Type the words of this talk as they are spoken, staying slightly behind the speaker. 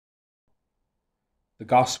The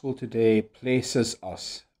Gospel today places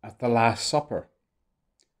us at the Last Supper.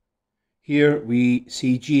 Here we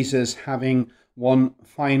see Jesus having one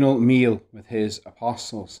final meal with his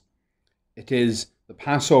apostles. It is the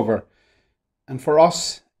Passover, and for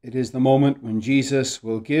us it is the moment when Jesus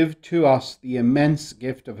will give to us the immense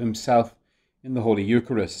gift of himself in the Holy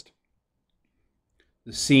Eucharist.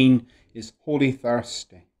 The scene is Holy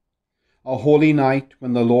Thursday, a holy night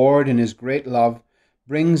when the Lord in his great love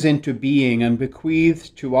brings into being and bequeaths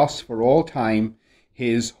to us for all time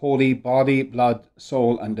his holy body, blood,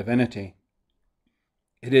 soul, and divinity.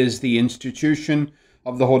 It is the institution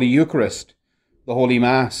of the Holy Eucharist, the Holy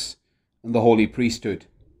Mass, and the Holy Priesthood.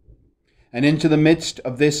 And into the midst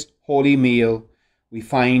of this holy meal, we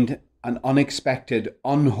find an unexpected,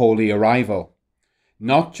 unholy arrival.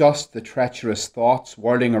 Not just the treacherous thoughts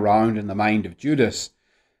whirling around in the mind of Judas,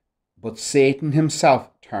 but Satan himself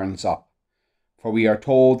turns up. For we are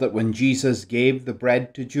told that when Jesus gave the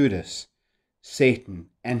bread to Judas, Satan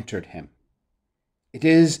entered him. It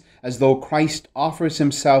is as though Christ offers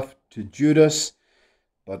himself to Judas,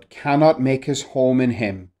 but cannot make his home in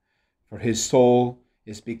him, for his soul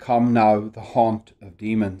is become now the haunt of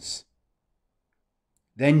demons.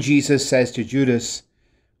 Then Jesus says to Judas,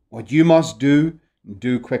 "What you must do,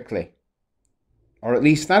 do quickly." Or at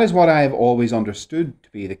least that is what I have always understood to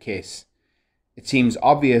be the case. It seems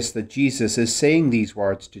obvious that Jesus is saying these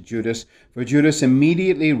words to Judas, for Judas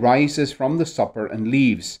immediately rises from the supper and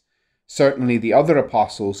leaves. Certainly the other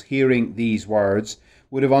apostles, hearing these words,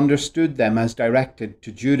 would have understood them as directed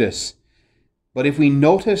to Judas. But if we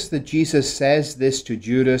notice that Jesus says this to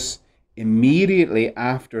Judas immediately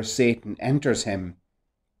after Satan enters him,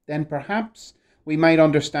 then perhaps we might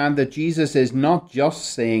understand that Jesus is not just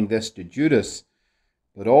saying this to Judas,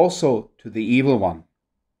 but also to the evil one.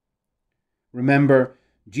 Remember,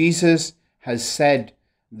 Jesus has said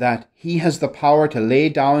that he has the power to lay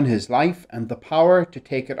down his life and the power to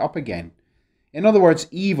take it up again. In other words,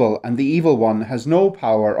 evil and the evil one has no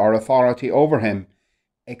power or authority over him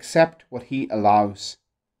except what he allows.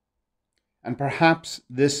 And perhaps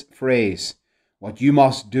this phrase, "What you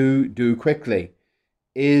must do, do quickly,"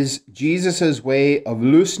 is Jesus' way of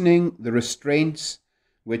loosening the restraints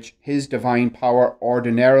which his divine power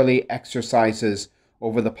ordinarily exercises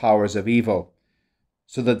over the powers of evil,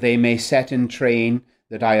 so that they may set in train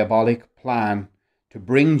the diabolic plan to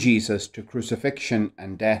bring Jesus to crucifixion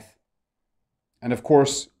and death. And of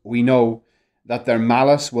course, we know that their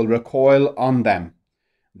malice will recoil on them.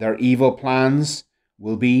 Their evil plans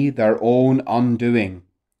will be their own undoing.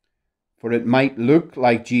 For it might look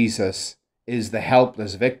like Jesus is the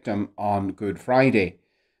helpless victim on Good Friday,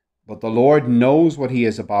 but the Lord knows what he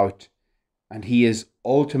is about, and he is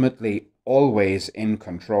ultimately always in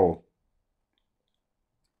control.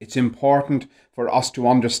 It's important for us to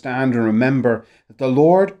understand and remember that the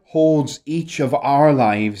Lord holds each of our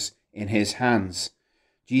lives in his hands.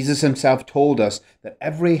 Jesus himself told us that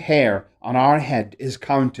every hair on our head is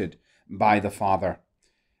counted by the Father.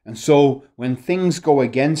 And so when things go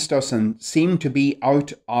against us and seem to be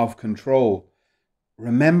out of control,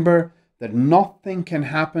 remember that nothing can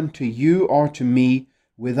happen to you or to me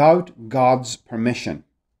without God's permission.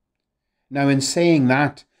 Now, in saying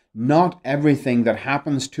that, not everything that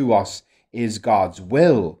happens to us is God's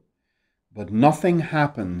will, but nothing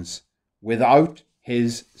happens without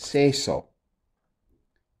his say-so.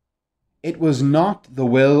 It was not the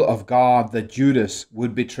will of God that Judas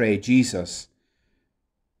would betray Jesus,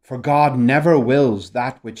 for God never wills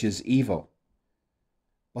that which is evil.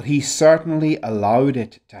 But he certainly allowed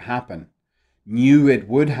it to happen, knew it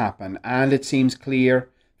would happen, and it seems clear,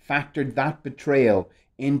 factored that betrayal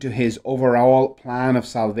into his overall plan of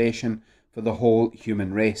salvation for the whole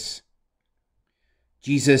human race.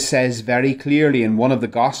 Jesus says very clearly in one of the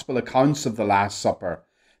gospel accounts of the Last Supper,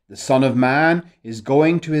 "The Son of Man is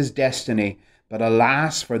going to his destiny, but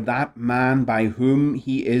alas for that man by whom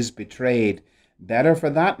he is betrayed. Better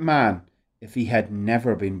for that man if he had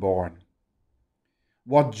never been born."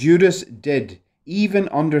 What Judas did, even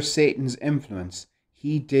under Satan's influence,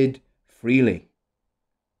 he did freely.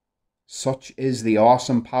 Such is the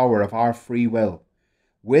awesome power of our free will.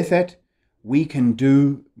 With it, we can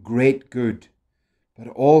do great good, but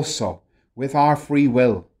also with our free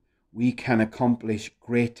will, we can accomplish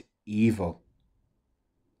great evil.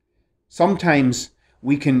 Sometimes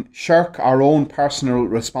we can shirk our own personal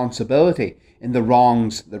responsibility in the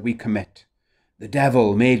wrongs that we commit. The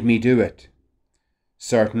devil made me do it.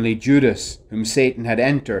 Certainly Judas, whom Satan had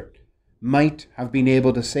entered, might have been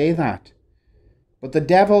able to say that. But the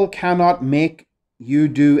devil cannot make you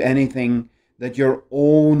do anything that your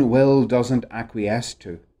own will doesn't acquiesce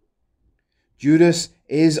to. Judas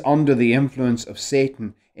is under the influence of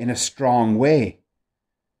Satan in a strong way,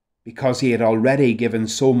 because he had already given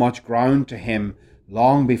so much ground to him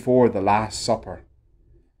long before the Last Supper.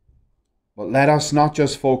 But let us not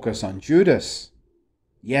just focus on Judas.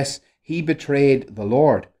 Yes, he betrayed the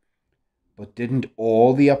Lord, but didn't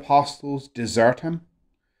all the apostles desert him?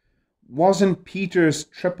 Wasn't Peter's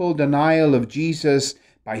triple denial of Jesus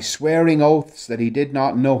by swearing oaths that he did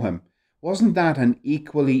not know him, wasn't that an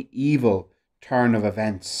equally evil turn of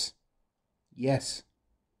events? Yes.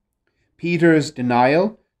 Peter's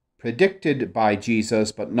denial, predicted by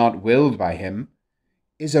Jesus but not willed by him,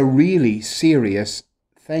 is a really serious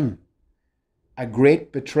thing. A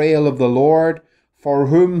great betrayal of the Lord, for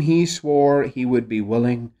whom he swore he would be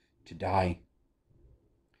willing to die.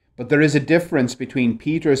 But there is a difference between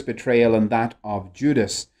Peter's betrayal and that of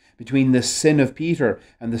Judas, between the sin of Peter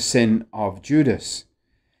and the sin of Judas.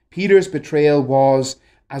 Peter's betrayal was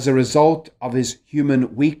as a result of his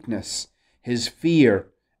human weakness, his fear,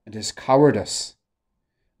 and his cowardice.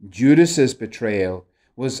 Judas's betrayal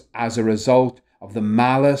was as a result of the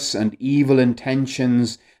malice and evil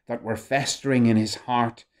intentions that were festering in his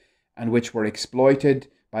heart and which were exploited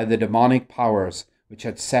by the demonic powers which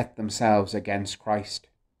had set themselves against Christ.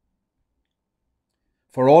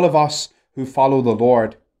 For all of us who follow the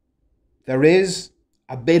Lord, there is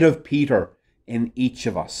a bit of Peter in each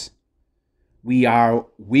of us. We are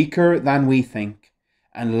weaker than we think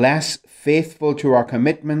and less faithful to our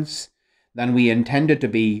commitments than we intended to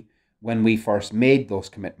be when we first made those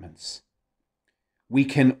commitments. We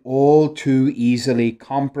can all too easily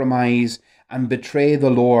compromise and betray the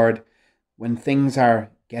Lord when things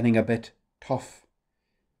are getting a bit tough.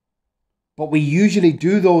 But we usually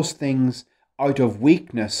do those things out of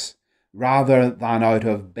weakness rather than out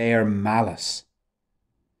of bare malice.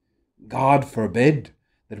 God forbid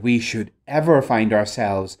that we should ever find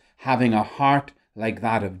ourselves having a heart like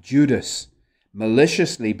that of Judas,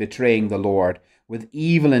 maliciously betraying the Lord with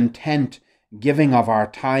evil intent, giving of our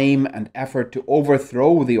time and effort to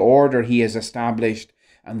overthrow the order he has established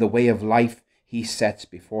and the way of life he sets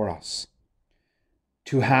before us.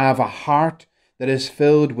 To have a heart that is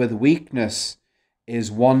filled with weakness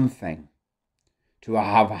is one thing. To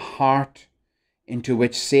have a heart into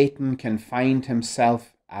which Satan can find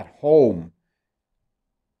himself at home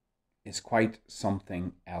is quite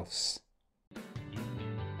something else.